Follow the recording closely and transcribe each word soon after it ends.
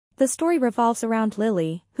The story revolves around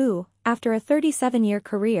Lily, who, after a 37-year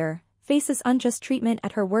career, faces unjust treatment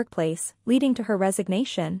at her workplace, leading to her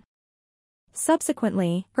resignation.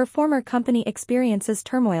 Subsequently, her former company experiences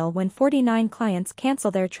turmoil when 49 clients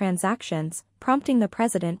cancel their transactions, prompting the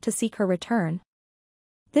president to seek her return.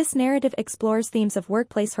 This narrative explores themes of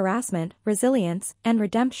workplace harassment, resilience, and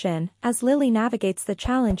redemption, as Lily navigates the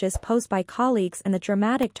challenges posed by colleagues and the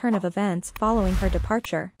dramatic turn of events following her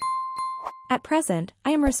departure. At present, I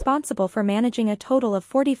am responsible for managing a total of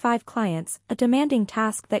 45 clients, a demanding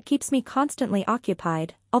task that keeps me constantly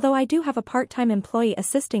occupied, although I do have a part-time employee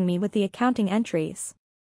assisting me with the accounting entries.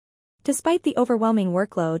 Despite the overwhelming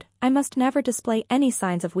workload, I must never display any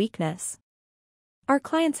signs of weakness. Our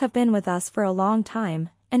clients have been with us for a long time,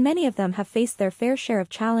 and many of them have faced their fair share of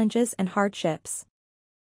challenges and hardships.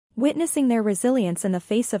 Witnessing their resilience in the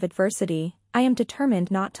face of adversity, I am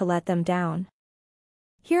determined not to let them down.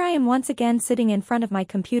 Here I am once again sitting in front of my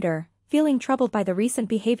computer, feeling troubled by the recent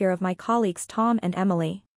behavior of my colleagues Tom and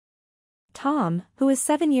Emily. Tom, who is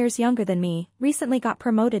 7 years younger than me, recently got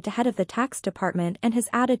promoted to head of the tax department, and his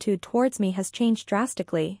attitude towards me has changed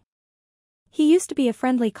drastically. He used to be a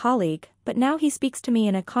friendly colleague, but now he speaks to me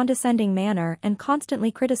in a condescending manner and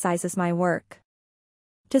constantly criticizes my work.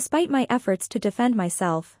 Despite my efforts to defend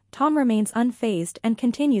myself, Tom remains unfazed and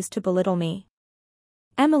continues to belittle me.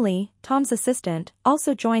 Emily, Tom's assistant,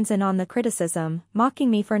 also joins in on the criticism,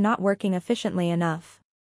 mocking me for not working efficiently enough.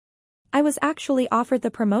 I was actually offered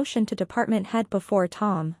the promotion to department head before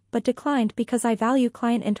Tom, but declined because I value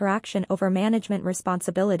client interaction over management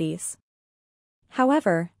responsibilities.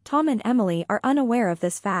 However, Tom and Emily are unaware of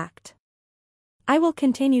this fact. I will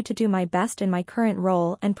continue to do my best in my current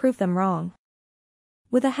role and prove them wrong.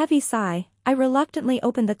 With a heavy sigh, I reluctantly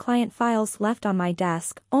opened the client files left on my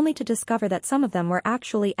desk, only to discover that some of them were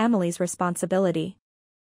actually Emily's responsibility.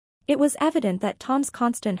 It was evident that Tom's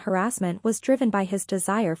constant harassment was driven by his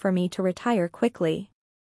desire for me to retire quickly.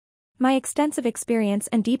 My extensive experience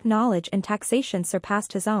and deep knowledge in taxation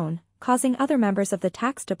surpassed his own, causing other members of the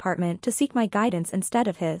tax department to seek my guidance instead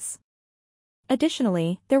of his.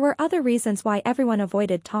 Additionally, there were other reasons why everyone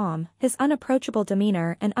avoided Tom. His unapproachable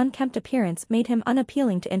demeanor and unkempt appearance made him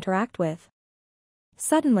unappealing to interact with.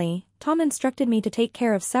 Suddenly, Tom instructed me to take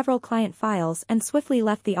care of several client files and swiftly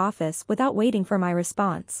left the office without waiting for my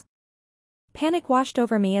response. Panic washed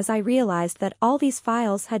over me as I realized that all these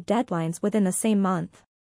files had deadlines within the same month.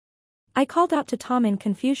 I called out to Tom in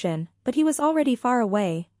confusion, but he was already far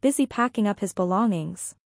away, busy packing up his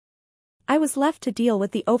belongings. I was left to deal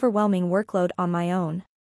with the overwhelming workload on my own.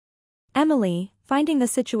 Emily, finding the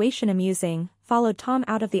situation amusing, followed Tom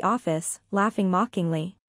out of the office, laughing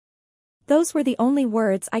mockingly. Those were the only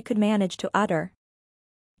words I could manage to utter.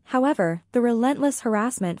 However, the relentless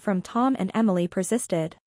harassment from Tom and Emily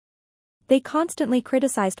persisted. They constantly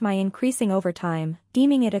criticized my increasing overtime,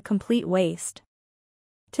 deeming it a complete waste.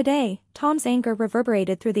 Today, Tom's anger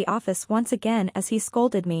reverberated through the office once again as he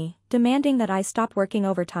scolded me, demanding that I stop working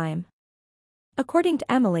overtime. According to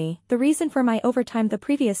Emily, the reason for my overtime the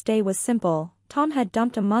previous day was simple. Tom had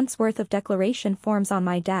dumped a month's worth of declaration forms on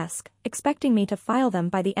my desk, expecting me to file them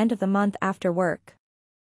by the end of the month after work.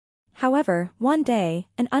 However, one day,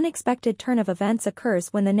 an unexpected turn of events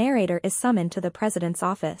occurs when the narrator is summoned to the president's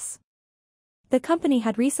office. The company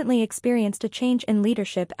had recently experienced a change in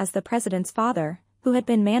leadership as the president's father, who had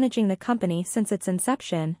been managing the company since its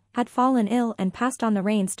inception, had fallen ill and passed on the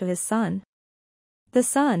reins to his son. The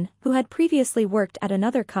son, who had previously worked at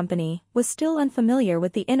another company, was still unfamiliar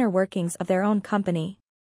with the inner workings of their own company.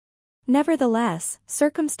 Nevertheless,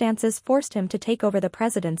 circumstances forced him to take over the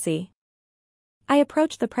presidency. I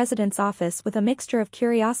approached the president's office with a mixture of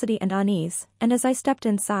curiosity and unease, and as I stepped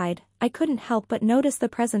inside, I couldn't help but notice the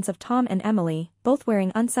presence of Tom and Emily, both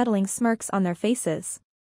wearing unsettling smirks on their faces.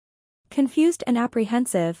 Confused and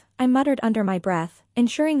apprehensive, I muttered under my breath,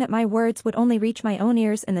 ensuring that my words would only reach my own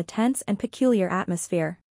ears in the tense and peculiar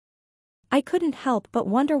atmosphere. I couldn't help but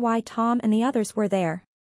wonder why Tom and the others were there.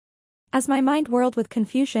 As my mind whirled with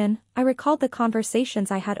confusion, I recalled the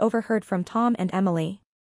conversations I had overheard from Tom and Emily.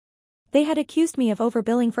 They had accused me of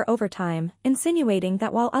overbilling for overtime, insinuating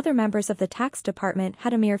that while other members of the tax department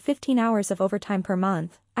had a mere 15 hours of overtime per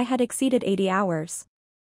month, I had exceeded 80 hours.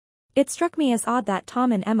 It struck me as odd that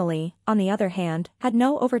Tom and Emily, on the other hand, had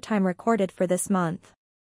no overtime recorded for this month.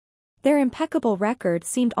 Their impeccable record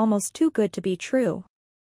seemed almost too good to be true.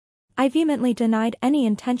 I vehemently denied any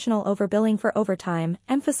intentional overbilling for overtime,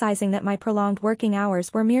 emphasizing that my prolonged working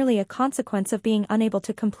hours were merely a consequence of being unable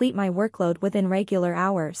to complete my workload within regular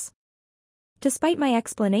hours. Despite my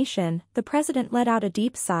explanation, the president let out a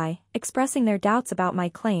deep sigh, expressing their doubts about my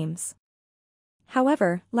claims.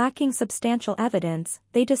 However, lacking substantial evidence,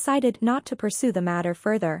 they decided not to pursue the matter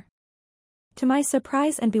further. To my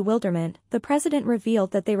surprise and bewilderment, the president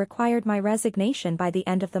revealed that they required my resignation by the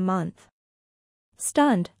end of the month.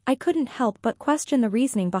 Stunned, I couldn't help but question the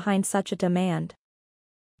reasoning behind such a demand.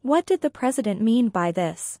 What did the president mean by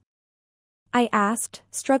this? I asked,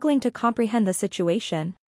 struggling to comprehend the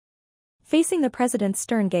situation. Facing the president's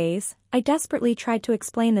stern gaze, I desperately tried to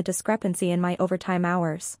explain the discrepancy in my overtime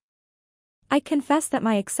hours. I confessed that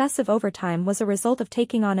my excessive overtime was a result of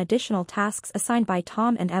taking on additional tasks assigned by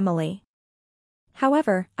Tom and Emily.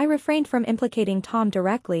 However, I refrained from implicating Tom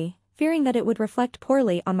directly, fearing that it would reflect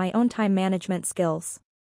poorly on my own time management skills.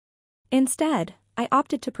 Instead, I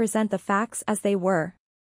opted to present the facts as they were.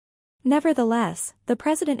 Nevertheless, the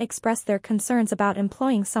president expressed their concerns about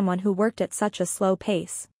employing someone who worked at such a slow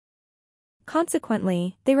pace.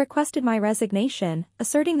 Consequently, they requested my resignation,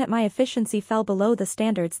 asserting that my efficiency fell below the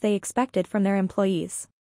standards they expected from their employees.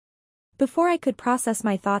 Before I could process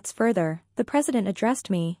my thoughts further, the president addressed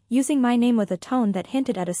me, using my name with a tone that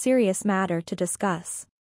hinted at a serious matter to discuss.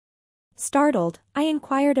 Startled, I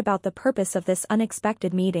inquired about the purpose of this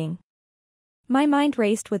unexpected meeting. My mind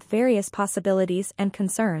raced with various possibilities and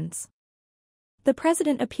concerns. The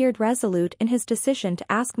president appeared resolute in his decision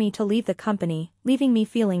to ask me to leave the company, leaving me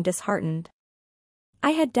feeling disheartened.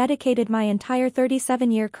 I had dedicated my entire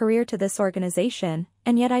 37-year career to this organization,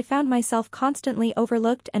 and yet I found myself constantly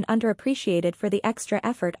overlooked and underappreciated for the extra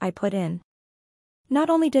effort I put in. Not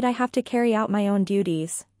only did I have to carry out my own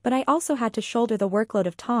duties, but I also had to shoulder the workload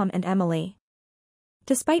of Tom and Emily.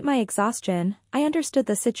 Despite my exhaustion, I understood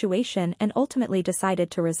the situation and ultimately decided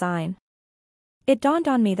to resign. It dawned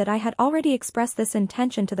on me that I had already expressed this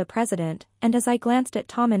intention to the president, and as I glanced at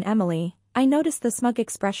Tom and Emily, I noticed the smug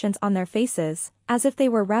expressions on their faces, as if they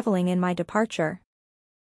were reveling in my departure.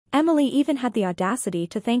 Emily even had the audacity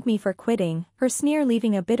to thank me for quitting, her sneer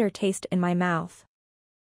leaving a bitter taste in my mouth.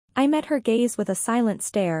 I met her gaze with a silent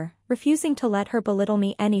stare, refusing to let her belittle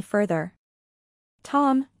me any further.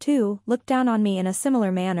 Tom, too, looked down on me in a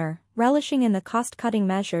similar manner, relishing in the cost-cutting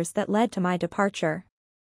measures that led to my departure.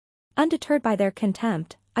 Undeterred by their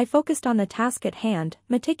contempt, I focused on the task at hand,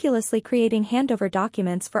 meticulously creating handover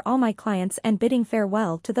documents for all my clients and bidding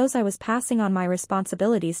farewell to those I was passing on my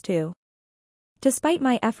responsibilities to. Despite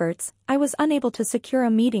my efforts, I was unable to secure a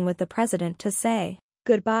meeting with the president to say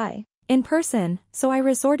goodbye in person, so I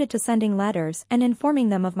resorted to sending letters and informing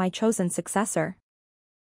them of my chosen successor.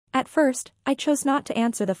 At first, I chose not to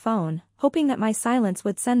answer the phone, hoping that my silence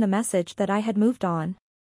would send the message that I had moved on.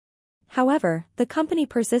 However, the company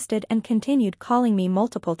persisted and continued calling me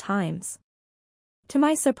multiple times. To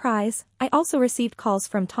my surprise, I also received calls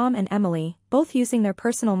from Tom and Emily, both using their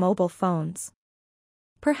personal mobile phones.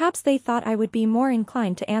 Perhaps they thought I would be more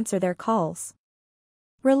inclined to answer their calls.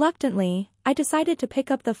 Reluctantly, I decided to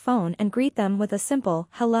pick up the phone and greet them with a simple,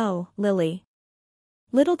 "Hello, Lily."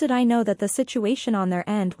 Little did I know that the situation on their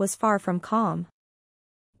end was far from calm.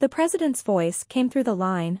 The president's voice came through the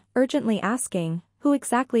line, urgently asking, "Who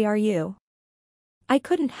exactly are you?" I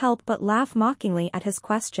couldn't help but laugh mockingly at his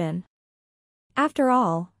question. After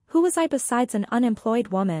all, who was I besides an unemployed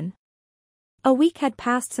woman? A week had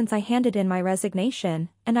passed since I handed in my resignation,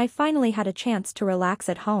 and I finally had a chance to relax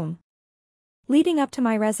at home. Leading up to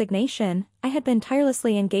my resignation, I had been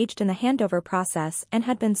tirelessly engaged in the handover process and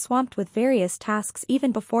had been swamped with various tasks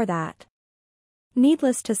even before that.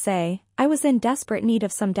 Needless to say, I was in desperate need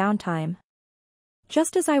of some downtime.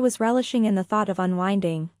 Just as I was relishing in the thought of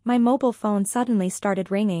unwinding, my mobile phone suddenly started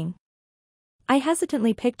ringing. I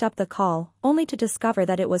hesitantly picked up the call, only to discover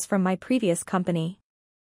that it was from my previous company.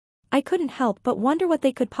 I couldn't help but wonder what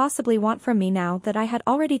they could possibly want from me now that I had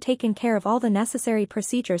already taken care of all the necessary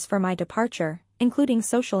procedures for my departure, including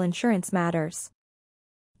social insurance matters.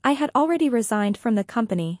 I had already resigned from the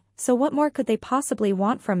company, so what more could they possibly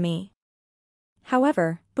want from me?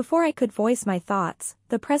 However, before I could voice my thoughts,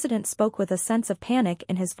 the president spoke with a sense of panic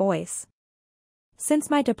in his voice. Since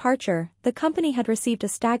my departure, the company had received a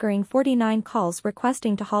staggering 49 calls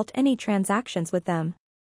requesting to halt any transactions with them.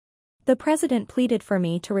 The president pleaded for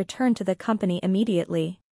me to return to the company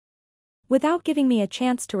immediately. Without giving me a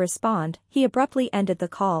chance to respond, he abruptly ended the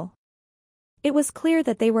call. It was clear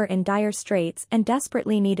that they were in dire straits and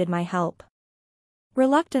desperately needed my help.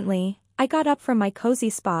 Reluctantly, I got up from my cozy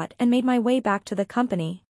spot and made my way back to the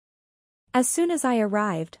company. As soon as I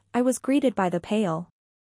arrived, I was greeted by the pale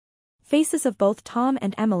faces of both Tom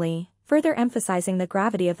and Emily, further emphasizing the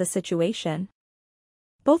gravity of the situation.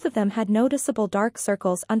 Both of them had noticeable dark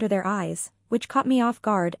circles under their eyes, which caught me off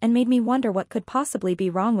guard and made me wonder what could possibly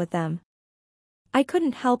be wrong with them. I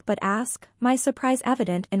couldn't help but ask, my surprise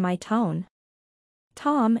evident in my tone.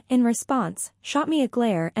 Tom, in response, shot me a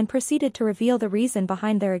glare and proceeded to reveal the reason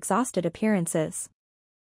behind their exhausted appearances.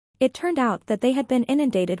 It turned out that they had been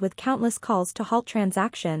inundated with countless calls to halt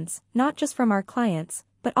transactions, not just from our clients,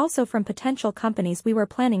 but also from potential companies we were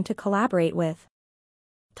planning to collaborate with.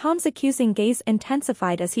 Tom's accusing gaze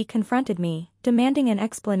intensified as he confronted me, demanding an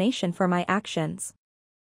explanation for my actions.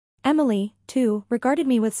 Emily, too, regarded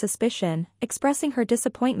me with suspicion, expressing her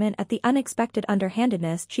disappointment at the unexpected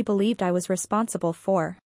underhandedness she believed I was responsible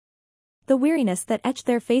for. The weariness that etched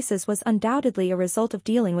their faces was undoubtedly a result of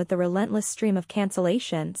dealing with the relentless stream of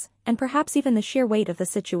cancellations, and perhaps even the sheer weight of the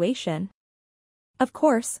situation. Of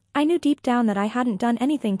course, I knew deep down that I hadn't done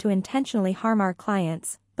anything to intentionally harm our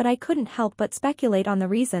clients, but I couldn't help but speculate on the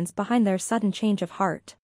reasons behind their sudden change of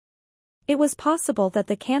heart. It was possible that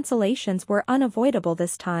the cancellations were unavoidable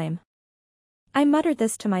this time. I muttered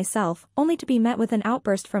this to myself, only to be met with an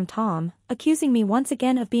outburst from Tom, accusing me once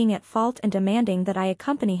again of being at fault and demanding that I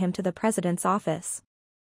accompany him to the president's office.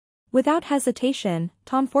 Without hesitation,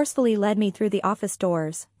 Tom forcefully led me through the office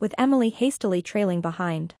doors, with Emily hastily trailing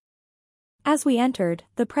behind. As we entered,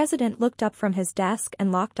 the president looked up from his desk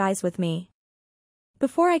and locked eyes with me.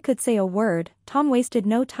 Before I could say a word, Tom wasted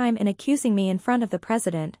no time in accusing me in front of the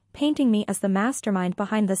president, painting me as the mastermind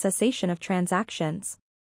behind the cessation of transactions.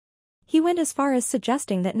 He went as far as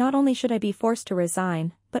suggesting that not only should I be forced to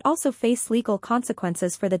resign, but also face legal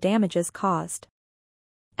consequences for the damages caused.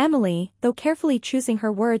 Emily, though carefully choosing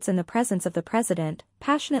her words in the presence of the president,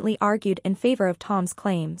 passionately argued in favor of Tom's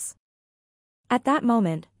claims. At that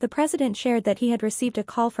moment, the president shared that he had received a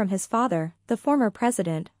call from his father, the former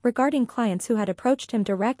president, regarding clients who had approached him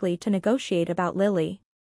directly to negotiate about Lily.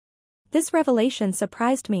 This revelation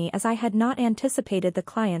surprised me as I had not anticipated the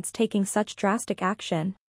clients taking such drastic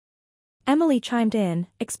action. Emily chimed in,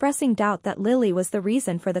 expressing doubt that Lily was the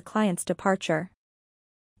reason for the client's departure.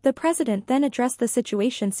 The president then addressed the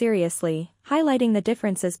situation seriously, highlighting the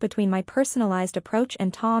differences between my personalized approach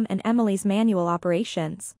and Tom and Emily's manual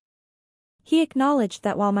operations. He acknowledged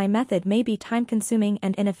that while my method may be time-consuming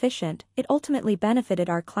and inefficient, it ultimately benefited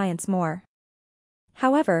our clients more.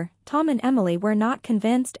 However, Tom and Emily were not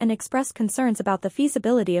convinced and expressed concerns about the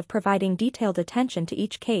feasibility of providing detailed attention to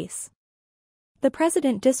each case. The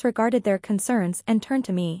president disregarded their concerns and turned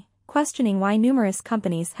to me, questioning why numerous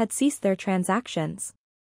companies had ceased their transactions.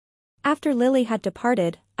 After Lily had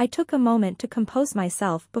departed, I took a moment to compose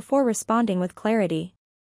myself before responding with clarity.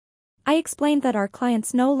 I explained that our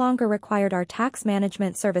clients no longer required our tax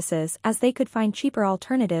management services as they could find cheaper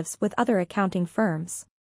alternatives with other accounting firms.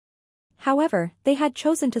 However, they had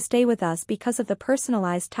chosen to stay with us because of the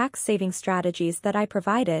personalized tax-saving strategies that I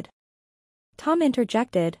provided. Tom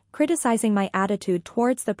interjected, criticizing my attitude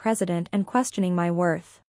towards the president and questioning my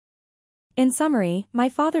worth. In summary, my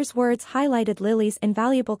father's words highlighted Lily's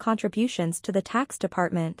invaluable contributions to the tax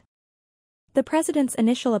department. The president's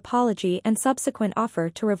initial apology and subsequent offer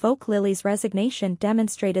to revoke Lily's resignation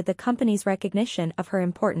demonstrated the company's recognition of her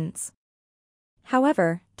importance.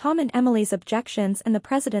 However, Tom and Emily's objections and the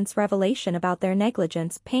president's revelation about their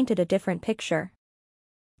negligence painted a different picture.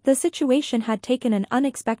 The situation had taken an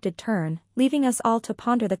unexpected turn, leaving us all to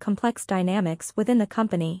ponder the complex dynamics within the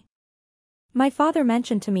company. My father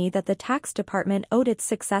mentioned to me that the tax department owed its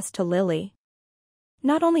success to Lily.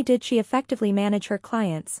 Not only did she effectively manage her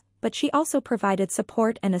clients, but she also provided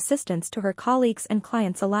support and assistance to her colleagues and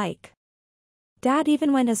clients alike. Dad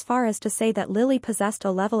even went as far as to say that Lily possessed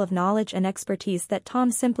a level of knowledge and expertise that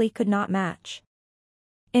Tom simply could not match.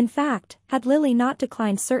 In fact, had Lily not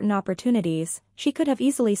declined certain opportunities, she could have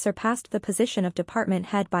easily surpassed the position of department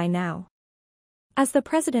head by now. As the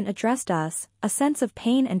president addressed us, a sense of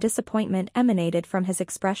pain and disappointment emanated from his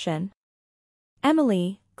expression.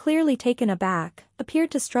 Emily, clearly taken aback, appeared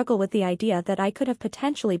to struggle with the idea that I could have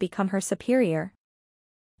potentially become her superior.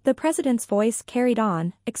 The president's voice carried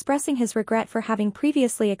on, expressing his regret for having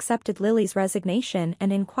previously accepted Lily's resignation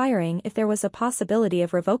and inquiring if there was a possibility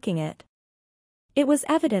of revoking it. It was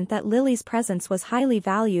evident that Lily's presence was highly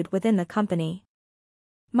valued within the company.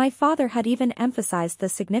 My father had even emphasized the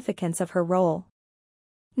significance of her role.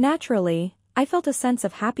 Naturally, I felt a sense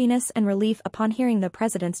of happiness and relief upon hearing the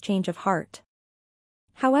president's change of heart.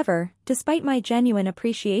 However, despite my genuine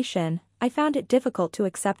appreciation, I found it difficult to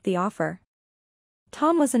accept the offer.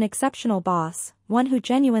 Tom was an exceptional boss, one who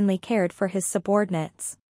genuinely cared for his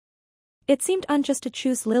subordinates. It seemed unjust to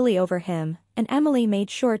choose Lily over him, and Emily made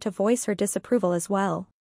sure to voice her disapproval as well.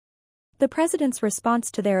 The president's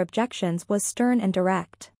response to their objections was stern and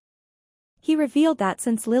direct. He revealed that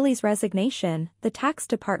since Lily's resignation, the tax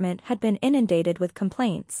department had been inundated with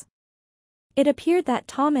complaints. It appeared that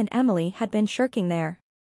Tom and Emily had been shirking their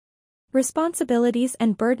responsibilities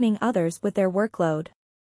and burdening others with their workload.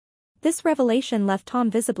 This revelation left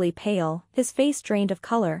Tom visibly pale, his face drained of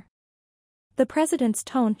color. The president's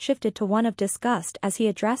tone shifted to one of disgust as he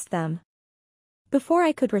addressed them. Before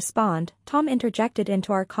I could respond, Tom interjected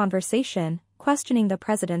into our conversation, questioning the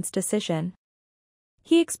president's decision.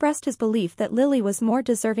 He expressed his belief that Lily was more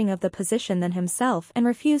deserving of the position than himself and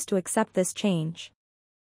refused to accept this change.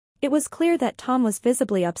 It was clear that Tom was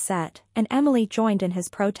visibly upset, and Emily joined in his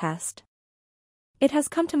protest. It has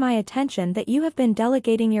come to my attention that you have been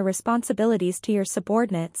delegating your responsibilities to your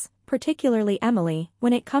subordinates, particularly Emily,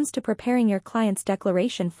 when it comes to preparing your client's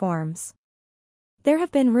declaration forms. There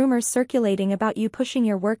have been rumors circulating about you pushing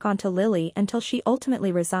your work onto Lily until she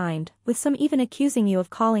ultimately resigned, with some even accusing you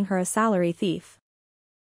of calling her a salary thief.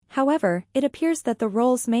 However, it appears that the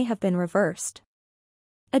roles may have been reversed.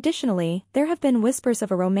 Additionally, there have been whispers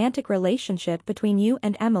of a romantic relationship between you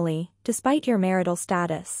and Emily, despite your marital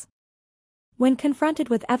status. When confronted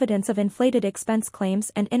with evidence of inflated expense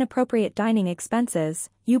claims and inappropriate dining expenses,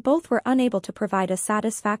 you both were unable to provide a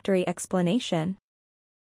satisfactory explanation.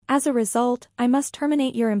 As a result, I must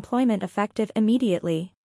terminate your employment effective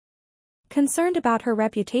immediately. Concerned about her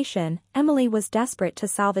reputation, Emily was desperate to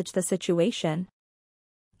salvage the situation.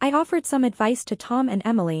 I offered some advice to Tom and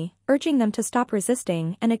Emily, urging them to stop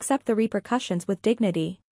resisting and accept the repercussions with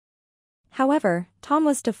dignity. However, Tom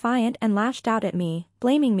was defiant and lashed out at me,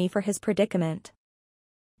 blaming me for his predicament.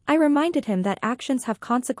 I reminded him that actions have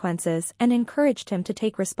consequences and encouraged him to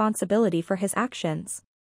take responsibility for his actions.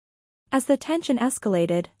 As the tension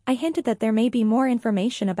escalated, I hinted that there may be more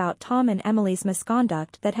information about Tom and Emily's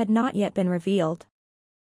misconduct that had not yet been revealed.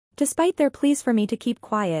 Despite their pleas for me to keep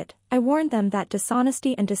quiet, I warned them that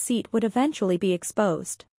dishonesty and deceit would eventually be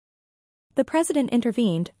exposed. The president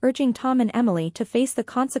intervened, urging Tom and Emily to face the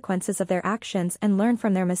consequences of their actions and learn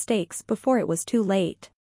from their mistakes before it was too late.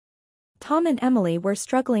 Tom and Emily were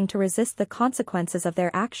struggling to resist the consequences of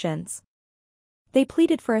their actions. They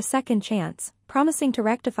pleaded for a second chance, promising to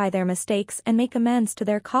rectify their mistakes and make amends to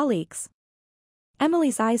their colleagues.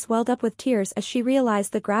 Emily's eyes welled up with tears as she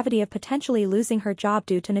realized the gravity of potentially losing her job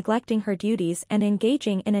due to neglecting her duties and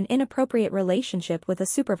engaging in an inappropriate relationship with a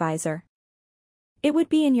supervisor. It would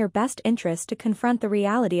be in your best interest to confront the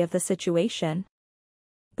reality of the situation.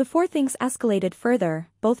 Before things escalated further,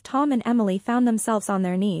 both Tom and Emily found themselves on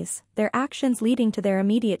their knees, their actions leading to their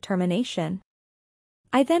immediate termination.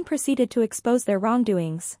 I then proceeded to expose their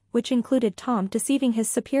wrongdoings, which included Tom deceiving his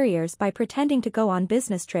superiors by pretending to go on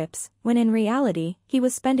business trips, when in reality, he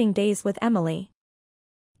was spending days with Emily.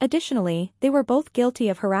 Additionally, they were both guilty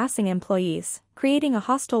of harassing employees, creating a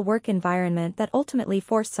hostile work environment that ultimately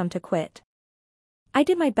forced some to quit. I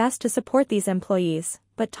did my best to support these employees,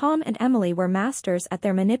 but Tom and Emily were masters at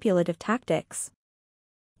their manipulative tactics.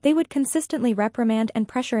 They would consistently reprimand and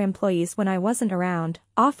pressure employees when I wasn't around,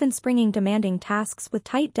 often springing demanding tasks with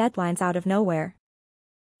tight deadlines out of nowhere.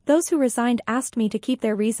 Those who resigned asked me to keep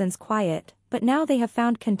their reasons quiet, but now they have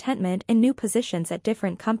found contentment in new positions at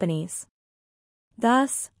different companies.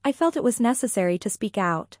 Thus, I felt it was necessary to speak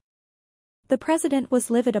out. The president was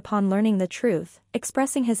livid upon learning the truth,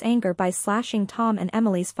 expressing his anger by slashing Tom and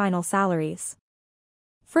Emily's final salaries.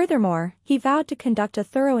 Furthermore, he vowed to conduct a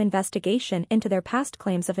thorough investigation into their past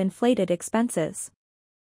claims of inflated expenses.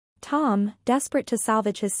 Tom, desperate to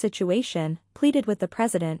salvage his situation, pleaded with the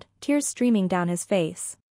president, tears streaming down his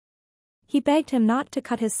face. He begged him not to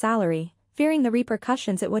cut his salary, fearing the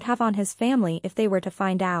repercussions it would have on his family if they were to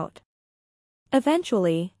find out.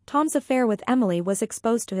 Eventually, Tom's affair with Emily was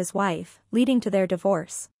exposed to his wife, leading to their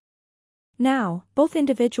divorce. Now, both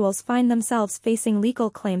individuals find themselves facing legal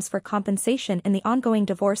claims for compensation in the ongoing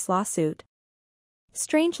divorce lawsuit.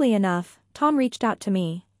 Strangely enough, Tom reached out to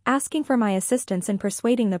me, asking for my assistance in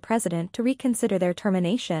persuading the president to reconsider their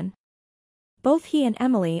termination. Both he and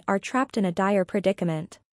Emily are trapped in a dire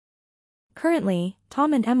predicament. Currently,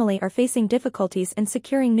 Tom and Emily are facing difficulties in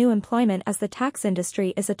securing new employment as the tax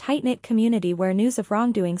industry is a tight-knit community where news of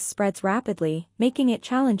wrongdoings spreads rapidly, making it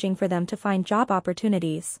challenging for them to find job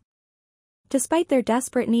opportunities. Despite their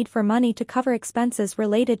desperate need for money to cover expenses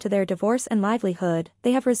related to their divorce and livelihood,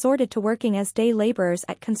 they have resorted to working as day laborers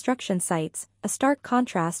at construction sites, a stark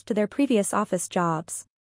contrast to their previous office jobs.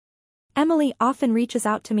 Emily often reaches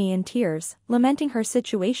out to me in tears, lamenting her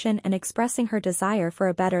situation and expressing her desire for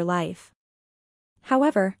a better life.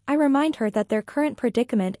 However, I remind her that their current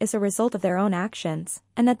predicament is a result of their own actions,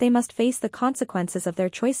 and that they must face the consequences of their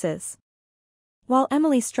choices. While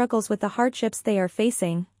Emily struggles with the hardships they are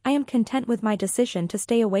facing, I am content with my decision to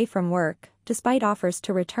stay away from work, despite offers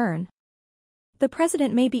to return. The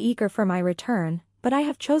president may be eager for my return, but I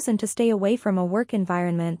have chosen to stay away from a work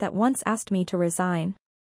environment that once asked me to resign.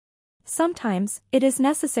 Sometimes, it is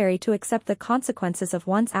necessary to accept the consequences of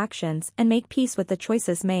one's actions and make peace with the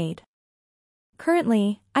choices made.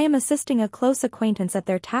 Currently, I am assisting a close acquaintance at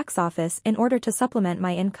their tax office in order to supplement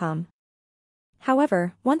my income.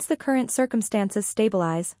 However, once the current circumstances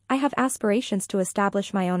stabilize, I have aspirations to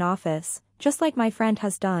establish my own office, just like my friend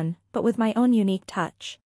has done, but with my own unique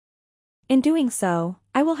touch. In doing so,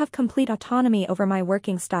 I will have complete autonomy over my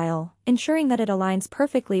working style, ensuring that it aligns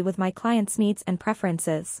perfectly with my clients' needs and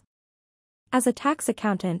preferences. As a tax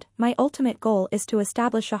accountant, my ultimate goal is to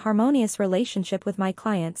establish a harmonious relationship with my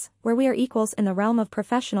clients, where we are equals in the realm of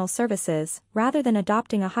professional services, rather than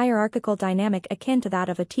adopting a hierarchical dynamic akin to that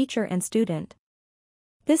of a teacher and student.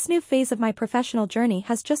 This new phase of my professional journey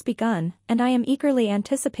has just begun, and I am eagerly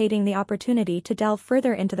anticipating the opportunity to delve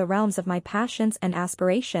further into the realms of my passions and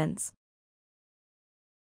aspirations.